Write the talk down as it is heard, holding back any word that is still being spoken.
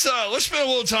Let's spend a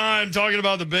little time talking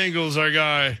about the Bengals. Our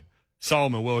guy,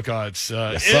 Solomon Wilcots,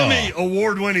 Yes, Emmy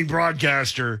award-winning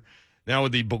broadcaster, now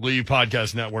with the Believe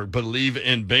Podcast Network, Believe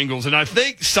in Bengals. And I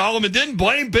think, Solomon, didn't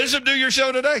Blaine Bishop do your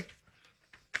show today?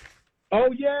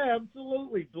 Oh, yeah,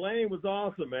 absolutely. Blaine was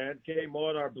awesome, man. Came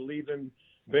on our Believe in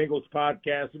Bengals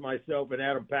podcast with myself and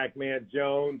Adam Pac-Man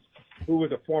Jones, who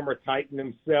was a former Titan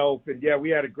himself. And, yeah, we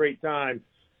had a great time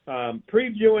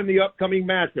previewing the upcoming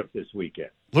matchup this weekend.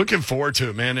 Looking forward to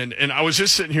it, man. And I was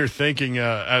just sitting here thinking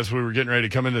as we were getting ready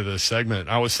to come into this segment,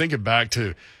 I was thinking back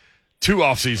to 2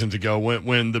 off seasons ago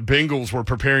when the Bengals were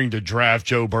preparing to draft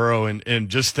Joe Burrow and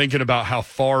just thinking about how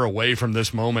far away from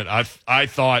this moment I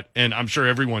thought, and I'm sure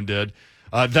everyone did,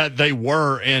 that they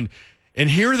were. And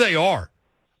here they are,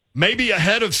 maybe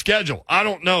ahead of schedule. I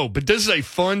don't know, but this is a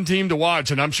fun team to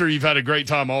watch, and I'm sure you've had a great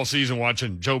time all season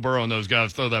watching Joe Burrow and those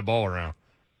guys throw that ball around.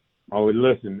 Oh,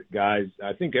 listen, guys,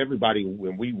 I think everybody,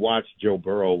 when we watched Joe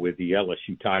Burrow with the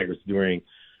LSU Tigers during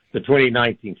the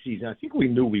 2019 season, I think we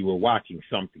knew we were watching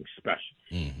something special.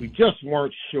 Mm-hmm. We just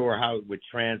weren't sure how it would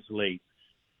translate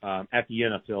at the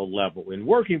NFL level. And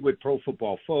working with Pro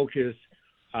Football Focus,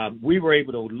 we were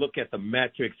able to look at the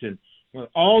metrics and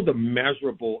all the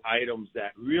measurable items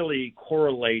that really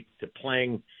correlate to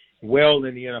playing well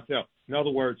in the NFL. In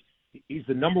other words, he's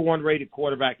the number 1 rated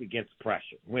quarterback against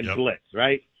pressure when blitz,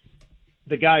 right?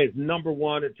 The guy is number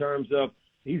 1 in terms of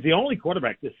he's the only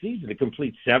quarterback this season to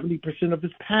complete 70% of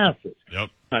his passes. Yep.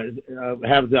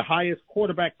 Have the highest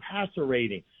quarterback passer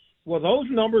rating. Well, those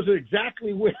numbers are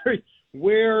exactly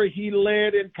where he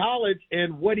led in college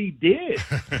and what he did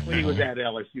when he was at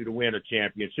LSU to win a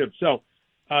championship. So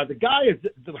the guy is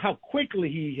how quickly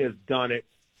he has done it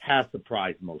has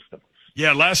surprised most of us.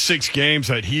 Yeah, last 6 games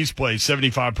that he's played,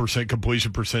 75%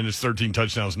 completion percentage, 13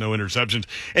 touchdowns, no interceptions.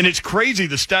 And it's crazy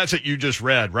the stats that you just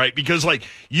read, right? Because,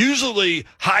 usually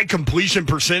high completion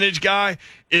percentage guy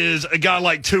is a guy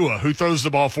like Tua who throws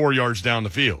the ball 4 yards down the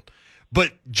field.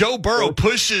 But Joe Burrow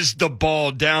pushes the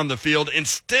ball down the field and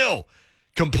still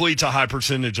completes a high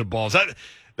percentage of balls.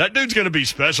 That dude's going to be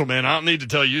special, man. I don't need to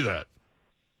tell you that.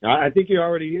 I think he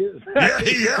already is.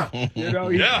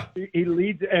 Yeah. He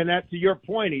leads, and that, to your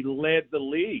point, he led the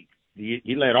league.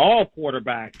 He led all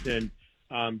quarterbacks in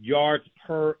yards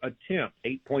per attempt,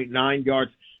 8.9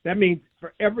 yards. That means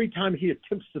for every time he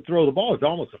attempts to throw the ball, it's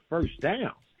almost a first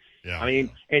down. Yeah. I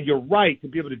mean, and you're right to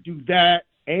be able to do that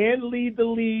and lead the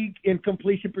league in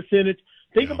completion percentage.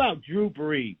 Think about Drew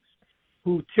Brees,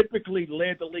 who typically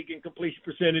led the league in completion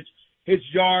percentage. His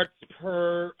yards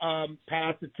per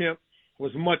pass attempt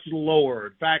was much lower.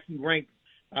 In fact, he ranked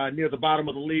near the bottom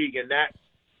of the league in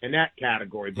that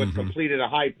category, but completed a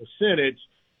high percentage.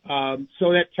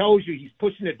 So that tells you he's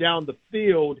pushing it down the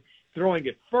field, throwing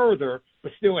it further,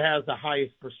 but still has the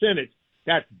highest percentage.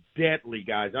 That's deadly,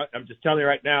 guys. I'm just telling you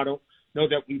right now, I don't know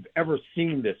that we've ever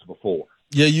seen this before.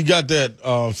 Yeah, you got that,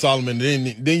 Solomon.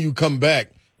 Then you come back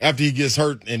after he gets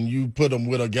hurt and you put him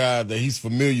with a guy that he's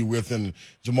familiar with in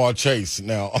Jamar Chase.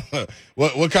 Now,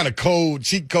 what kind of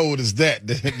cheat code is that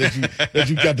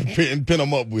you got to pin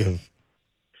him up with?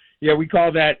 Yeah, we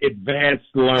call that advanced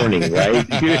learning, right?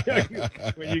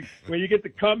 when you get to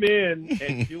come in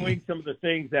and doing some of the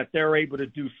things that they're able to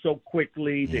do so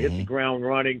quickly to hit the ground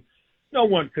running, no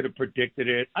one could have predicted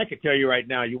it. I can tell you right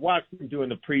now, you watch them doing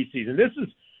the preseason.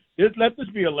 Let this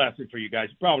be a lesson for you guys.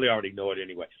 You probably already know it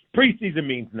anyway. Preseason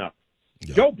means nothing.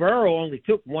 Yeah. Joe Burrow only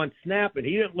took 1 snap, and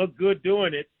he didn't look good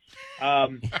doing it.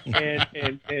 And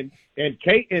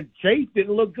Chase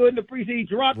didn't look good in the preseason. He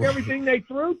dropped everything they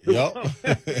threw to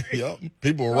him. Yep.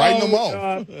 People were writing them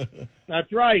off.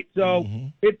 That's right. So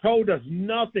it told us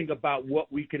nothing about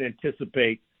what we can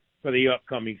anticipate for the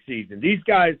upcoming season. These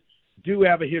guys do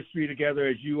have a history together,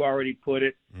 as you already put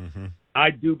it. Mm-hmm. I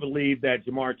do believe that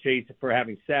Jamar Chase, for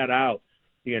having sat out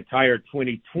the entire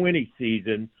 2020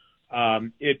 season,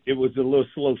 it was a little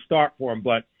slow start for him.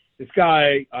 But this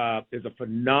guy is a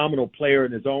phenomenal player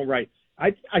in his own right.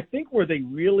 I think where they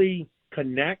really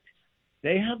connect,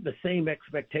 they have the same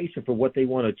expectation for what they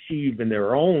want to achieve in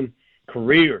their own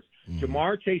careers. Mm-hmm.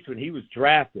 Jamar Chase, when he was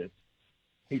drafted,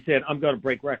 he said, "I'm going to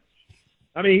break records."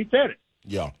 I mean, he said it.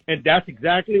 Yeah. And that's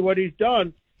exactly what he's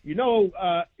done. You know,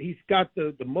 he's got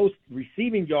the most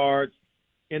receiving yards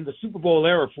in the Super Bowl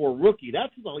era for a rookie.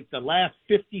 That's like the last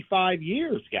 55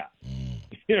 years, guys.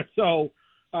 So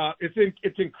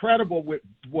it's incredible with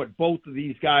what both of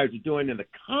these guys are doing and the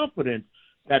confidence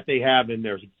that they have in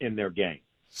their game.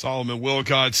 Solomon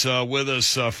Wilcots with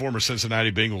us, former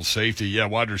Cincinnati Bengals safety. Yeah,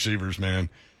 wide receivers, man.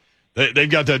 They've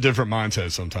got that different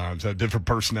mindset sometimes, that different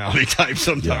personality type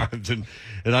sometimes. Yeah.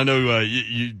 And I know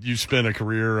you spent a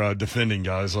career defending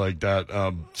guys like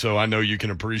that. So I know you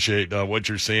can appreciate what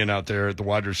you're seeing out there at the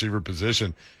wide receiver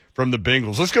position from the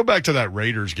Bengals. Let's go back to that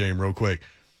Raiders game real quick.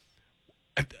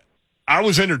 I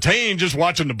was entertained just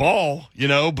watching the ball,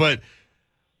 but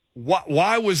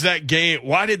why was that game?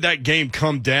 Why did that game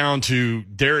come down to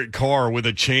Derek Carr with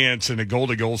a chance in a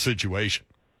goal-to-goal situation?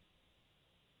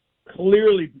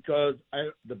 Clearly, because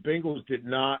the Bengals did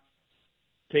not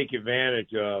take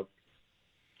advantage of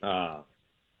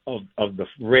the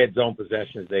red zone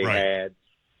possessions they had.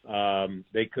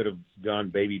 They could have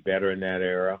done maybe better in that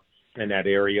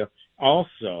area.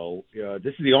 Also,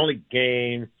 this is the only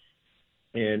game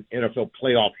in NFL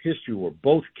playoff history where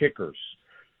both kickers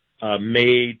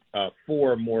made 4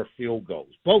 or more field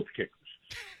goals. Both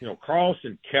kickers.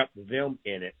 Carlson kept them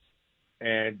in it.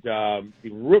 And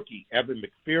the rookie, Evan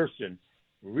McPherson,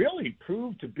 really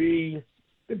proved to be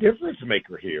the difference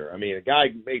maker here. I mean, a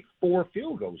guy made 4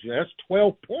 field goals. That's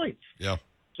 12 points. Yeah.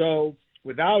 So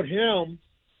without him,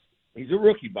 he's a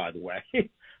rookie, by the way.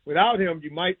 Without him,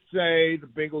 you might say the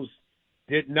Bengals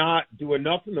did not do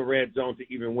enough in the red zone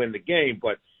to even win the game.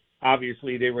 But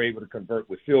obviously they were able to convert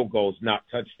with field goals, not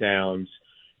touchdowns.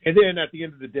 And then at the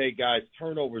end of the day, guys,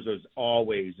 turnovers is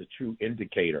always a true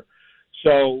indicator.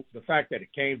 So the fact that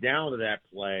it came down to that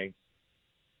play,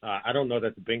 I don't know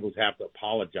that the Bengals have to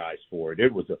apologize for it.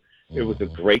 It was a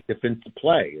great defensive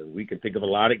play. We can think of a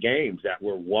lot of games that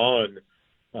were won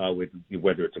with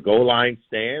whether it's a goal line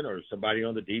stand or somebody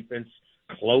on the defense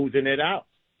closing it out.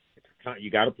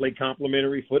 You got to play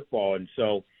complementary football, and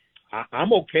so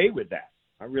I'm okay with that.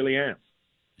 I really am.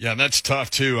 Yeah, that's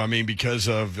tough too. I mean, because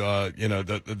of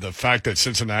the fact that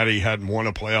Cincinnati hadn't won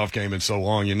a playoff game in so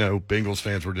long. Bengals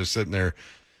fans were just sitting there,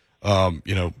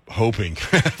 hoping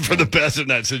for the best in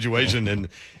that situation. And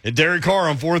Derek Carr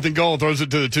on 4th and goal throws it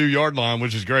to the 2-yard line,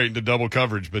 which is great into double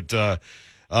coverage. But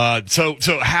so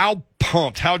how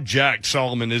pumped, how jacked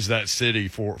Solomon is that city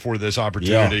for this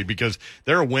opportunity because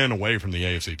they're a win away from the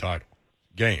AFC title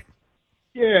game.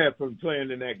 Yeah, from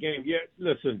playing in that game. Yeah,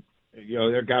 listen.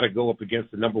 They've got to go up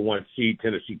against the number 1 seed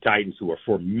Tennessee Titans, who are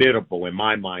formidable in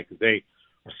my mind because they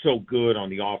are so good on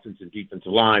the offense and defensive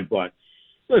line. But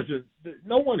listen,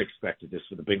 no one expected this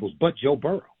for the Bengals but Joe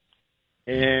Burrow.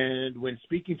 And when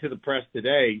speaking to the press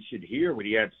today, you should hear what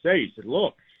he had to say. He said,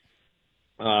 look,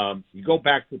 you go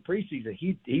back to the preseason,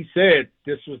 he said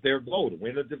this was their goal, to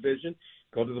win the division,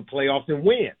 go to the playoffs and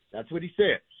win. That's what he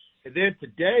said. And then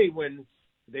today when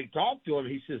they talked to him,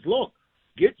 he says, look,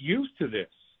 get used to this.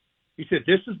 He said,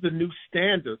 this is the new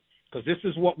standard because this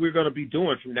is what we're going to be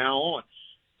doing from now on.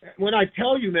 When I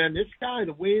tell you, man, this guy,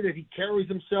 the way that he carries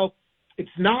himself,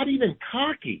 it's not even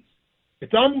cocky.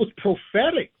 It's almost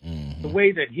prophetic, the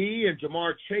way that he and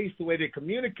Jamar Chase, the way they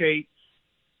communicate,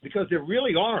 because they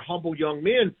really are humble young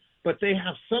men, but they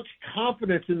have such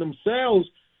confidence in themselves.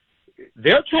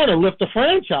 They're trying to lift the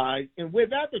franchise, and with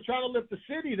that, they're trying to lift the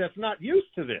city that's not used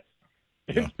to this.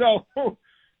 Yeah.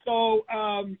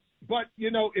 And but,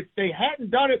 if they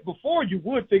hadn't done it before, you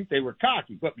would think they were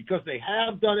cocky. But because they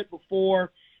have done it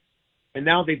before, and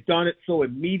now they've done it so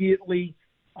immediately,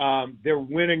 they're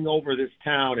winning over this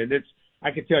town. And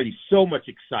I can tell you, so much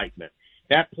excitement.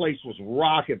 That place was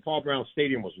rocking. Paul Brown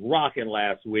Stadium was rocking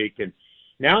last week. And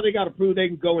now they got to prove they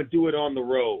can go and do it on the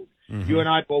road. Mm-hmm. You and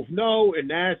I both know in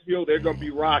Nashville they're going to be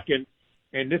rocking.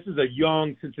 And this is a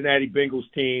young Cincinnati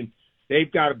Bengals team.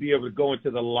 They've got to be able to go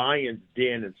into the Lions'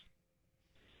 den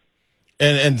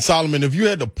And Solomon, if you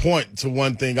had to point to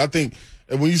one thing, I think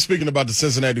when you're speaking about the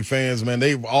Cincinnati fans, man,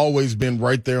 they've always been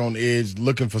right there on the edge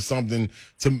looking for something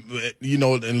to,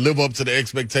 and live up to the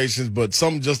expectations, but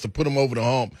something just to put them over the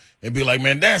hump and be like,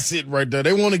 man, that's it right there.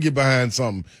 They want to get behind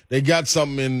something. They got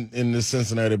something in the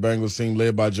Cincinnati Bengals team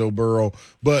led by Joe Burrow.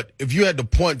 But if you had to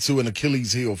point to an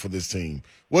Achilles heel for this team,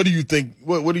 what do you think?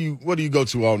 What do you go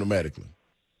to automatically?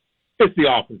 It's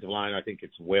the offensive line. I think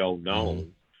it's well known. Mm-hmm.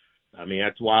 I mean,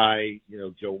 that's why,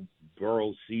 Joe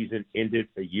Burrow's season ended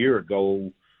a year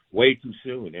ago way too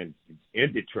soon and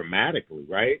ended dramatically,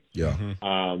 right? Yeah.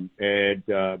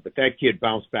 But that kid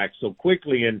bounced back so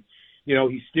quickly, and,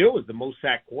 he still is the most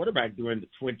sacked quarterback during the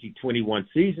 2021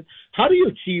 season. How do you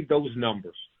achieve those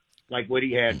numbers? Like what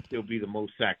he had, still be the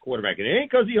most sacked quarterback. And it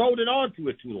ain't because he's holding on to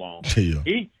it too long.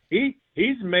 Yeah.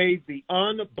 He's made the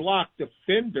unblocked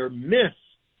defender miss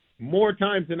more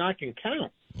times than I can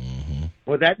count.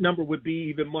 Well, that number would be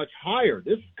even much higher.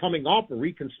 This is coming off a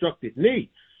reconstructed knee.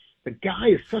 The guy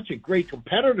is such a great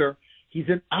competitor. He's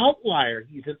an outlier.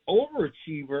 He's an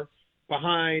overachiever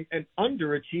behind an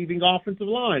underachieving offensive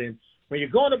line. And when you're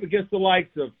going up against the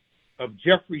likes of of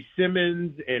Jeffrey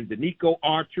Simmons and Danico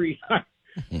Autry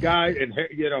guys and,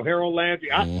 Harold Landry.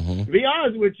 To be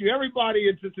honest with you, everybody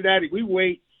in Cincinnati, we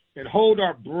wait and hold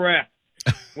our breath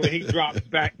when he drops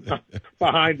back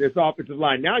behind this offensive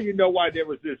line. Now you know why there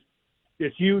was this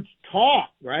huge talk,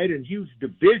 right, and huge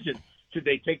division. Should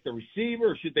they take the receiver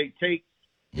or should they take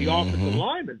the offensive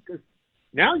lineman? Because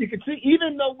now you can see,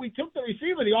 even though we took the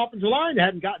receiver, the offensive line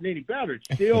hadn't gotten any better.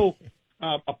 It's still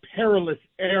a perilous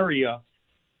area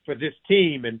for this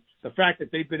team, and the fact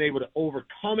that they've been able to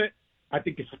overcome it, I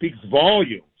think it speaks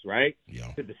volumes, right,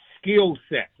 to the skill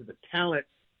set, to the talent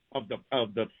of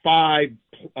the five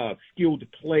skilled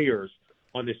players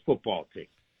on this football team.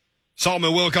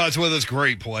 Solomon Wilcots with us,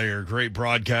 great player, great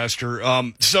broadcaster.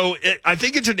 I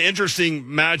think it's an interesting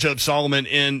matchup, Solomon,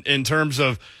 in terms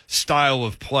of style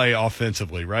of play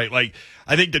offensively, right? Like,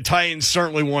 I think the Titans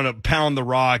certainly want to pound the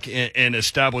rock and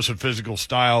establish a physical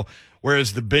style,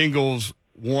 whereas the Bengals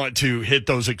want to hit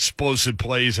those explosive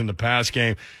plays in the pass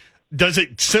game. Does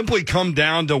it simply come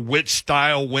down to which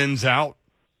style wins out?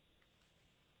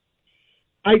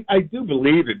 I do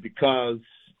believe it because,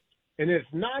 and it's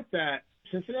not that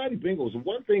Cincinnati Bengals,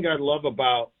 one thing I love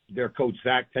about their coach,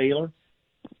 Zach Taylor,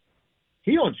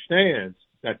 he understands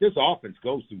that this offense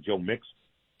goes through Joe Mixon.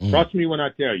 Trust me when I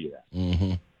tell you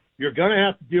that. You're going to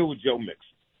have to deal with Joe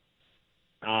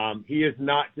Mixon. He is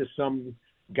not just some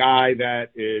guy that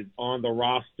is on the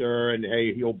roster and,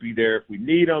 hey, he'll be there if we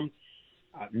need him.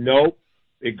 Nope,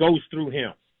 it goes through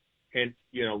him. And,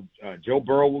 Joe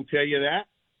Burrow will tell you that.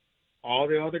 All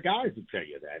the other guys will tell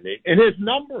you that. And his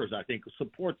numbers, I think,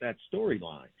 support that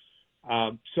storyline.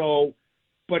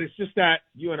 But it's just that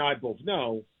you and I both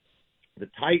know the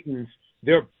Titans,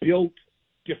 they're built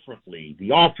differently.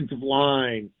 The offensive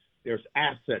line, there's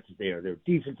assets there. Their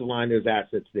defensive line, there's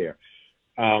assets there.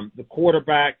 The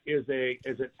quarterback is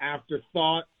an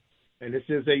afterthought, and this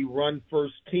is a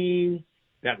run-first team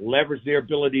that leveraged their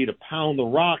ability to pound the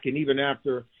rock. And even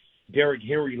after Derrick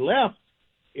Henry left,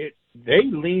 they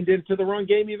leaned into the run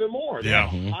game even more. They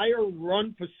had a higher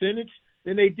run percentage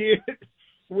than they did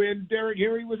when Derrick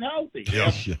Henry was healthy.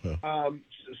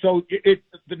 So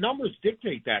the numbers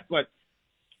dictate that. But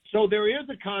so there is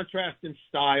a contrast in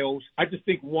styles. I just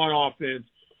think one offense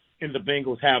and the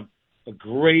Bengals have a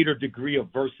greater degree of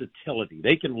versatility.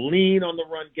 They can lean on the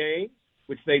run game,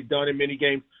 which they've done in many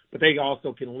games, but they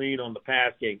also can lean on the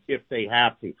pass game if they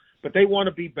have to. But they want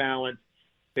to be balanced.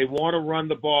 They want to run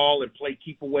the ball and play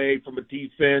keep away from a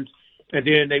defense, and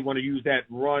then they want to use that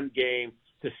run game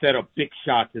to set up big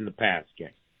shots in the pass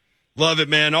game. Love it,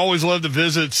 man. Always love the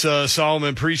visits, Solomon.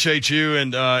 Appreciate you.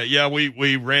 And,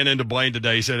 we ran into Blaine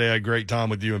today. He said he had a great time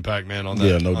with you and Pac-Man on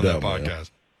that, that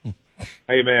podcast. Man.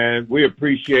 Hey, man, we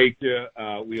appreciate you.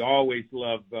 We always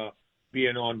love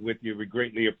being on with you. We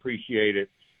greatly appreciate it.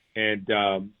 And,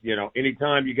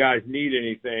 anytime you guys need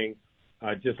anything,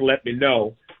 just let me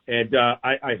know. And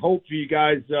I hope you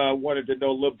guys wanted to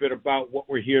know a little bit about what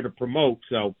we're here to promote.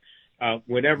 So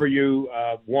whenever you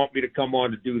want me to come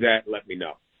on to do that, let me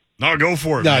know. No, go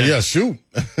for it, man. Yeah, shoot.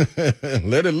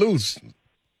 Let it loose.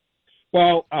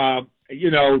 Well, I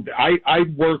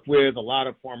work with a lot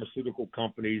of pharmaceutical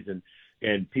companies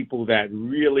and people that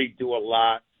really do a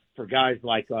lot for guys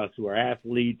like us who are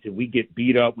athletes, and we get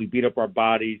beat up. We beat up our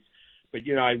bodies. But,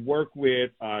 I work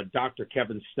with Dr.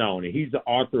 Kevin Stone, and he's the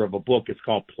author of a book. It's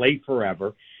called Play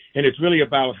Forever, and it's really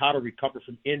about how to recover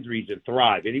from injuries and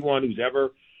thrive. Anyone who's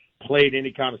ever played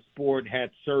any kind of sport,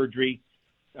 had surgery,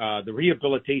 the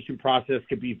rehabilitation process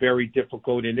can be very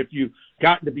difficult. And if you've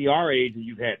gotten to be our age and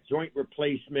you've had joint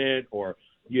replacement or,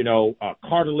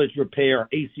 cartilage repair,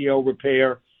 ACL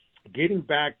repair, getting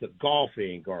back to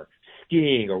golfing or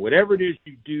skiing or whatever it is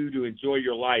you do to enjoy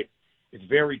your life is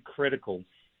very critical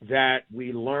that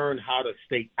we learn how to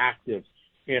stay active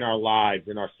in our lives,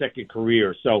 in our second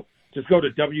career. So just go to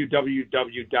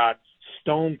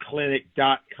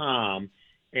www.stoneclinic.com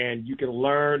and you can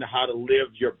learn how to live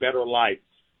your better life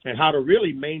and how to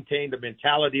really maintain the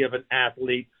mentality of an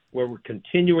athlete where we're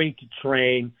continuing to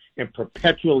train and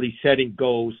perpetually setting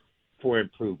goals for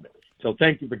improvement. So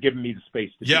thank you for giving me the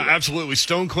space to do that. Absolutely.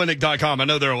 Stoneclinic.com. I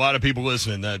know there are a lot of people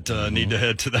listening that need to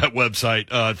head to that website.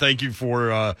 Thank you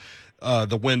for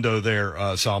the window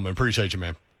there, Solomon. Appreciate you,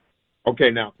 man. Okay,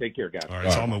 now take care, guys. All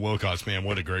right, Solomon Wilcots, man,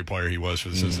 what a great player he was for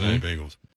the Cincinnati Bengals.